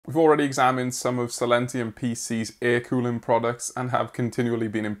We've already examined some of SilentiumPC's air cooling products and have continually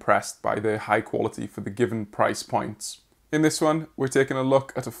been impressed by their high quality for the given price points. In this one, we're taking a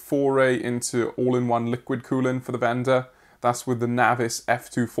look at a foray into all-in-one liquid cooling for the vendor. That's with the Navis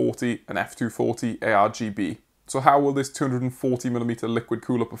F240 and F240 ARGB. So how will this 240mm liquid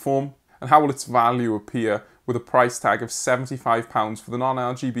cooler perform? And how will its value appear with a price tag of £75 for the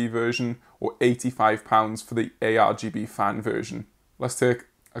non-RGB version or £85 for the ARGB fan version? Let's take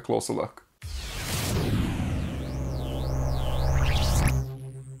a closer look.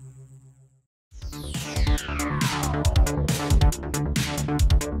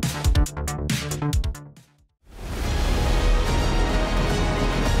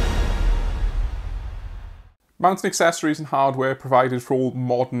 Mounting accessories and hardware provided for all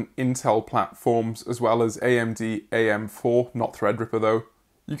modern Intel platforms, as well as AMD AM4, not Threadripper though.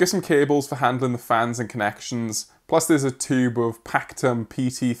 You get some cables for handling the fans and connections, plus there's a tube of Pactum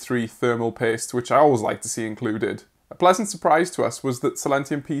PT3 thermal paste, which I always like to see included. A pleasant surprise to us was that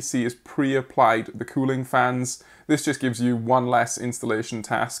SilentiumPC has pre-applied the cooling fans. This just gives you one less installation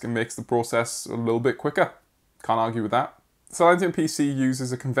task and makes the process a little bit quicker. Can't argue with that. SilentiumPC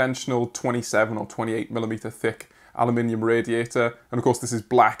uses a conventional 27 or 28mm thick aluminium radiator, and of course this is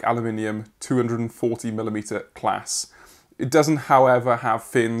black aluminium 240mm class. It doesn't, however, have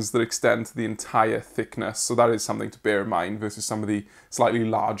fins that extend to the entire thickness, so that is something to bear in mind versus some of the slightly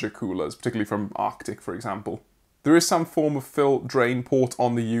larger coolers, particularly from Arctic, for example. There is some form of fill drain port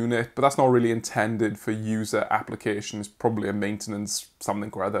on the unit, but that's not really intended for user applications, probably a maintenance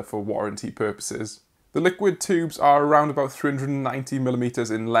something or other for warranty purposes. The liquid tubes are around about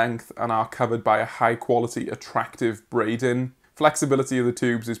 390mm in length and are covered by a high quality attractive braiding. Flexibility of the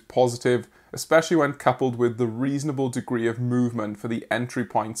tubes is positive, especially when coupled with the reasonable degree of movement for the entry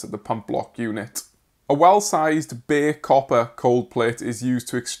points of the pump block unit. A well-sized bare copper cold plate is used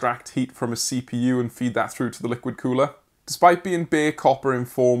to extract heat from a CPU and feed that through to the liquid cooler. Despite being bare copper in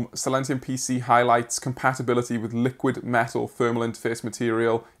form, SilentiumPC highlights compatibility with liquid metal thermal interface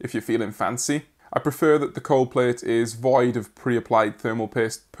material if you're feeling fancy. I prefer that the cold plate is void of pre-applied thermal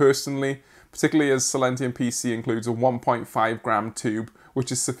paste personally, particularly as SilentiumPC includes a 1.5 gram tube,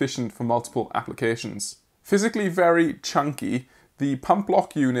 which is sufficient for multiple applications. Physically very chunky, the pump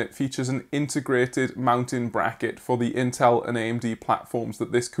block unit features an integrated mounting bracket for the Intel and AMD platforms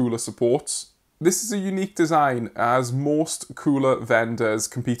that this cooler supports. This is a unique design, as most cooler vendors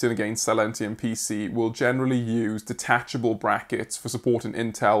competing against SilentiumPC will generally use detachable brackets for supporting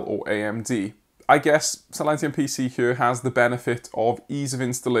Intel or AMD. I guess SilentiumPC here has the benefit of ease of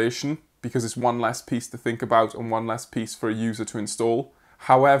installation because it's one less piece to think about and one less piece for a user to install.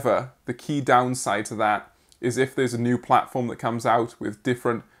 However, the key downside to that is if there's a new platform that comes out with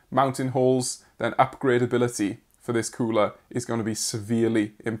different mounting holes, then upgradability for this cooler is going to be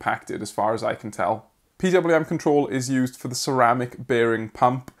severely impacted as far as I can tell. PWM control is used for the ceramic bearing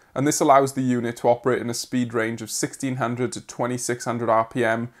pump, and this allows the unit to operate in a speed range of 1600 to 2600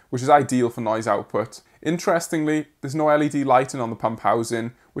 RPM, which is ideal for noise output. Interestingly, there's no LED lighting on the pump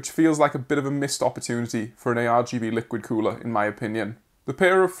housing, which feels like a bit of a missed opportunity for an ARGB liquid cooler in my opinion. The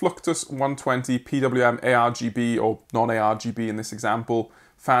pair of Fluctus 120 PWM ARGB, or non-ARGB in this example,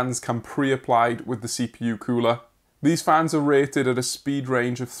 fans come pre-applied with the CPU cooler. These fans are rated at a speed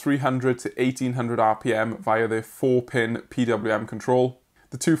range of 300 to 1800 RPM via their 4-pin PWM control.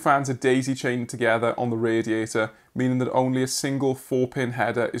 The two fans are daisy-chained together on the radiator, meaning that only a single 4-pin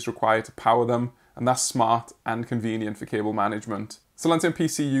header is required to power them, and that's smart and convenient for cable management.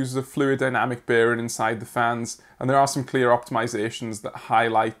 SilentiumPC uses a fluid dynamic bearing inside the fans, and there are some clear optimizations that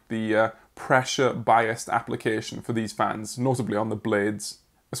highlight the pressure-biased application for these fans, notably on the blades.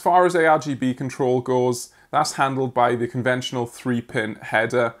 As far as ARGB control goes, that's handled by the conventional 3-pin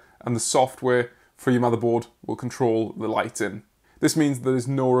header, and the software for your motherboard will control the lighting. This means there is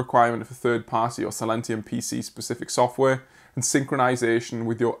no requirement for third-party or SilentiumPC specific software, and synchronization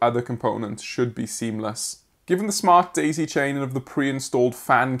with your other components should be seamless. Given the smart daisy chaining of the pre-installed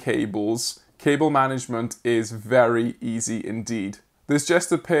fan cables, cable management is very easy indeed. There's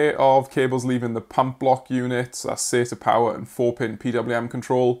just a pair of cables leaving the pump block unit, so that's SATA power and 4-pin PWM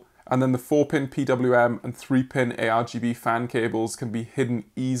control, and then the 4-pin PWM and 3-pin ARGB fan cables can be hidden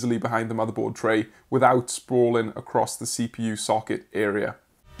easily behind the motherboard tray without sprawling across the CPU socket area.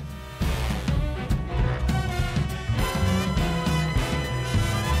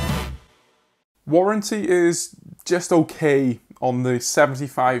 Warranty is just okay on the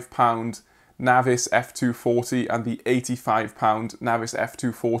 £75 Navis F240 and the £85 Navis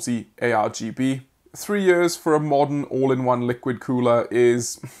F240 ARGB. 3 years for a modern all-in-one liquid cooler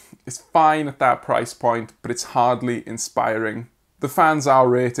is fine at that price point, but it's hardly inspiring. The fans are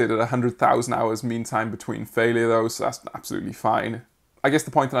rated at 100,000 hours mean time between failure though, so that's absolutely fine. I guess the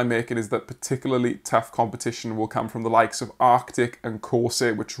point that I'm making is that particularly tough competition will come from the likes of Arctic and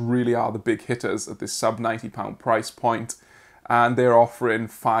Corsair, which really are the big hitters at this sub £90 price point, and they're offering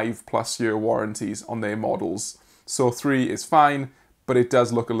 5+ year warranties on their models. So 3 is fine, but it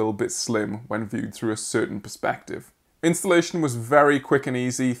does look a little bit slim when viewed through a certain perspective. Installation was very quick and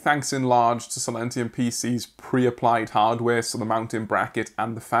easy, thanks in large to SilentiumPC's pre-applied hardware, so the mounting bracket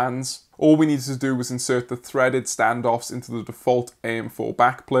and the fans. All we needed to do was insert the threaded standoffs into the default AM4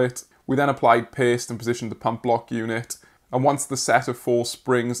 backplate. We then applied paste and positioned the pump block unit, and once the set of 4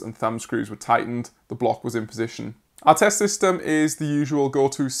 springs and thumb screws were tightened, the block was in position. Our test system is the usual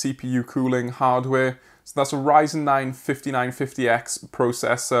go-to CPU cooling hardware. So that's a Ryzen 9 5950X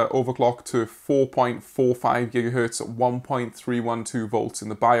processor overclocked to 4.45 GHz at 1.312 volts in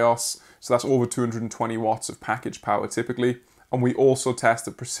the BIOS. So that's over 220 watts of package power typically. And we also test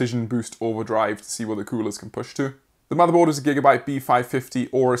a precision boost overdrive to see what the coolers can push to. The motherboard is a Gigabyte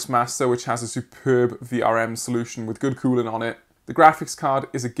B550 Aorus Master, which has a superb VRM solution with good cooling on it. The graphics card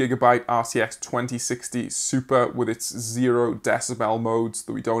is a Gigabyte RTX 2060 Super with its 0 decibel mode so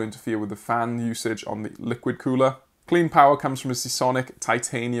that we don't interfere with the fan usage on the liquid cooler. Clean power comes from a Seasonic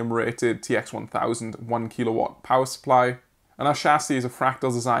titanium rated TX1000 1kW power supply. And our chassis is a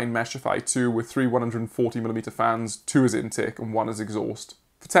Fractal design Meshify 2 with 3 140mm fans, 2 as intake and 1 as exhaust.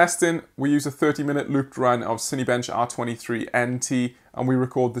 For testing, we use a 30-minute looped run of Cinebench R23 NT, and we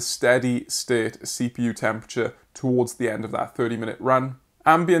record the steady state CPU temperature towards the end of that 30-minute run.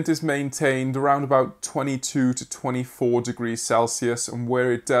 Ambient is maintained around about 22 to 24 degrees Celsius, and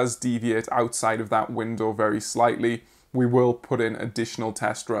where it does deviate outside of that window very slightly, we will put in additional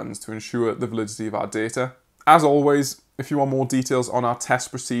test runs to ensure the validity of our data. As always, if you want more details on our test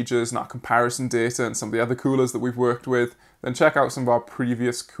procedures and our comparison data and some of the other coolers that we've worked with, then check out some of our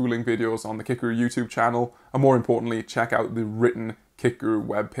previous cooling videos on the KitGuru YouTube channel, and more importantly, check out the written KitGuru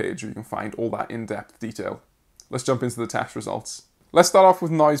webpage where you can find all that in-depth detail. Let's jump into the test results. Let's start off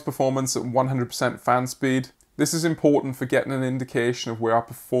with noise performance at 100% fan speed. This is important for getting an indication of where our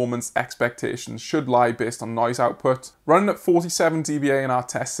performance expectations should lie based on noise output. Running at 47 dBA in our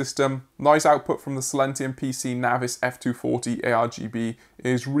test system, noise output from the SilentiumPC Navis F240 ARGB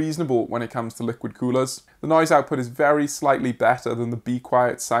is reasonable when it comes to liquid coolers. The noise output is very slightly better than the Be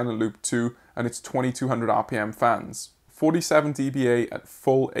Quiet Silent Loop 2 and its 2200 RPM fans. 47 dBA at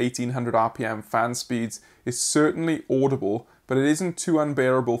full 1800 RPM fan speeds is certainly audible, but it isn't too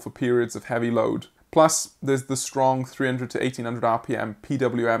unbearable for periods of heavy load. Plus, there's the strong 300 to 1800 RPM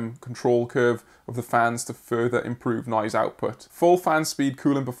PWM control curve of the fans to further improve noise output. Full fan speed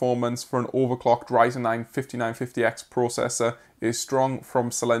cooling performance for an overclocked Ryzen 9 5950X processor is strong from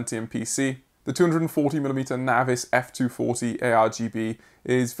SilentiumPC. The 240mm Navis F240 ARGB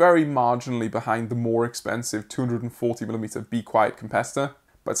is very marginally behind the more expensive 240mm Be Quiet competitor,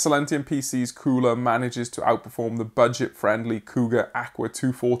 but SilentiumPC's cooler manages to outperform the budget-friendly Cougar Aqua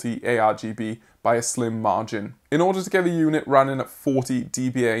 240 ARGB by a slim margin. In order to get the unit running at 40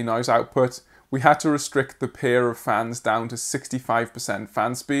 dBA noise output, we had to restrict the pair of fans down to 65%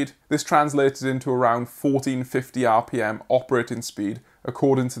 fan speed. This translated into around 1450 RPM operating speed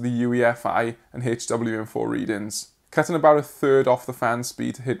according to the UEFI and HW-Info readings. Cutting about a third off the fan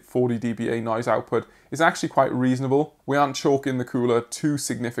speed to hit 40 dBA noise output is actually quite reasonable. We aren't choking the cooler too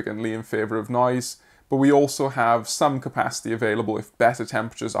significantly in favour of noise, but we also have some capacity available if better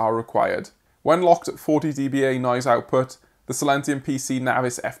temperatures are required. When locked at 40 dBA noise output, the SilentiumPC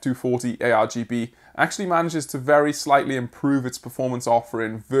Navis F240 ARGB actually manages to very slightly improve its performance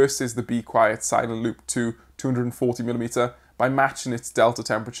offering versus the Be Quiet Silent Loop 2 240mm by matching its delta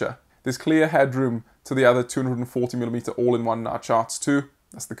temperature. There's clear headroom to the other 240mm all-in-one in our charts too.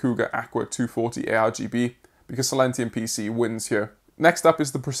 That's the Cougar Aqua 240 ARGB, because SilentiumPC wins here. Next up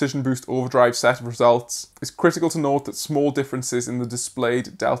is the Precision Boost Overdrive set of results. It's critical to note that small differences in the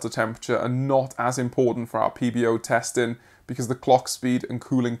displayed delta temperature are not as important for our PBO testing because the clock speed and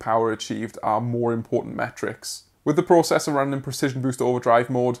cooling power achieved are more important metrics. With the processor running in Precision Boost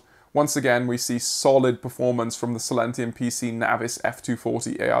Overdrive mode, once again we see solid performance from the SilentiumPC Navis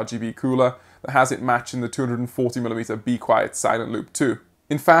F240 ARGB cooler that has it matching the 240mm Be Quiet Silent Loop 2.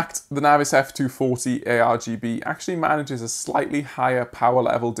 In fact, the Navis F240 ARGB actually manages a slightly higher power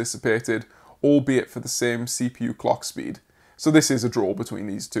level dissipated, albeit for the same CPU clock speed. So this is a draw between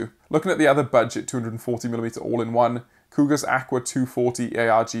these two. Looking at the other budget 240mm all-in-one, Cougar's Aqua 240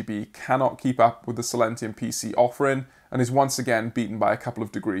 ARGB cannot keep up with the SilentiumPC offering and is once again beaten by a couple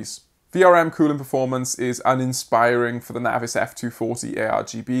of degrees. VRM cooling performance is uninspiring for the Navis F240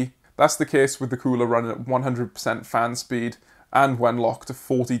 ARGB. That's the case with the cooler running at 100% fan speed and when locked to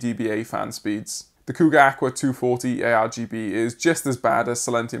 40 dBA fan speeds. The Cougar Aqua 240 ARGB is just as bad as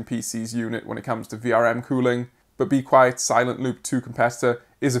SilentiumPC's unit when it comes to VRM cooling, but Be Quiet Silent Loop 2 competitor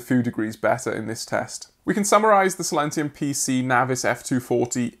is a few degrees better in this test. We can summarise the SilentiumPC Navis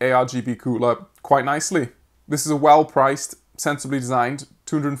F240 ARGB cooler quite nicely. This is a well-priced, sensibly designed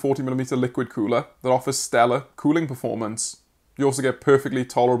 240mm liquid cooler that offers stellar cooling performance. You also get perfectly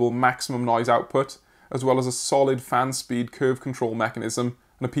tolerable maximum noise output, as well as a solid fan speed curve control mechanism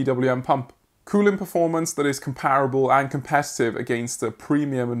and a PWM pump. Cooling performance that is comparable and competitive against a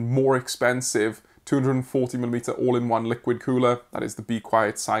premium and more expensive 240mm all-in-one liquid cooler, that is the Be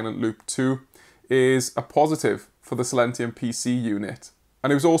Quiet Silent Loop 2, is a positive for the SilentiumPC unit.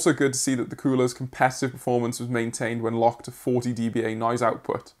 And it was also good to see that the cooler's competitive performance was maintained when locked to 40 dBA noise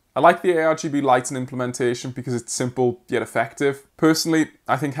output. I like the ARGB Lighten implementation because it's simple yet effective. Personally,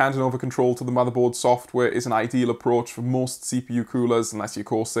 I think handing over control to the motherboard software is an ideal approach for most CPU coolers, unless you're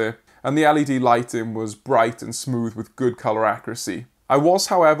Corsair, and the LED lighting was bright and smooth with good colour accuracy. I was,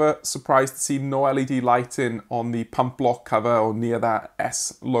 however, surprised to see no LED lighting on the pump block cover or near that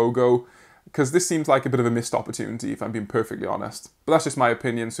S logo, because this seems like a bit of a missed opportunity, if I'm being perfectly honest. But that's just my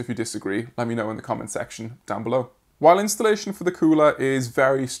opinion, so if you disagree, let me know in the comment section down below. While installation for the cooler is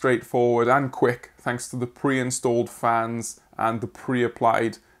very straightforward and quick, thanks to the pre-installed fans and the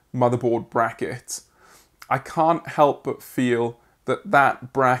pre-applied motherboard bracket, I can't help but feel that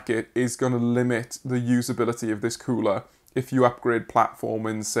that bracket is going to limit the usability of this cooler if you upgrade platform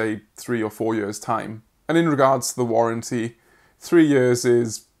in, say, 3 or 4 years' time. And in regards to the warranty, 3 years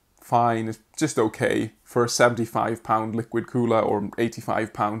is fine, it's just okay for a £75 liquid cooler or an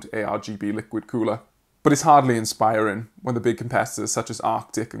 £85 ARGB liquid cooler. But it's hardly inspiring when the big competitors such as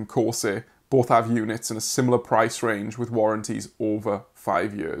Arctic and Corsair both have units in a similar price range with warranties over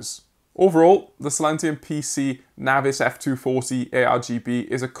 5 years. Overall, the SilentiumPC Navis F240 ARGB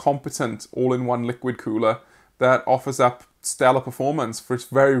is a competent all-in-one liquid cooler that offers up stellar performance for its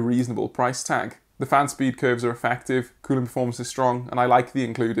very reasonable price tag. The fan speed curves are effective, cooling performance is strong, and I like the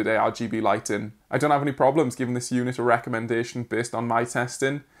included ARGB lighting. I don't have any problems giving this unit a recommendation based on my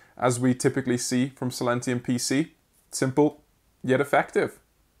testing, as we typically see from SilentiumPC. Simple, yet effective.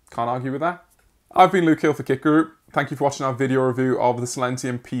 Can't argue with that. I've been Luke Hill for Kit Guru. Thank you for watching our video review of the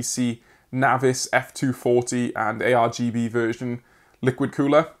SilentiumPC Navis F240 and ARGB version liquid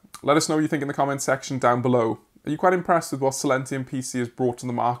cooler. Let us know what you think in the comment section down below. Are you quite impressed with what SilentiumPC has brought to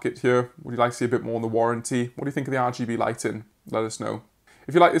the market here? Would you like to see a bit more on the warranty? What do you think of the RGB lighting? Let us know.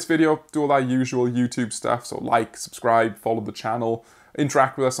 If you like this video, do all that usual YouTube stuff, so like, subscribe, follow the channel,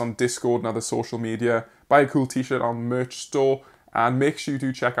 interact with us on Discord and other social media, buy a cool t-shirt on merch store, and make sure you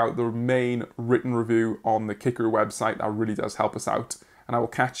do check out the main written review on the Kit Guru website. That really does help us out. And I will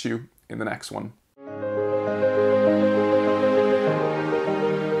catch you in the next one.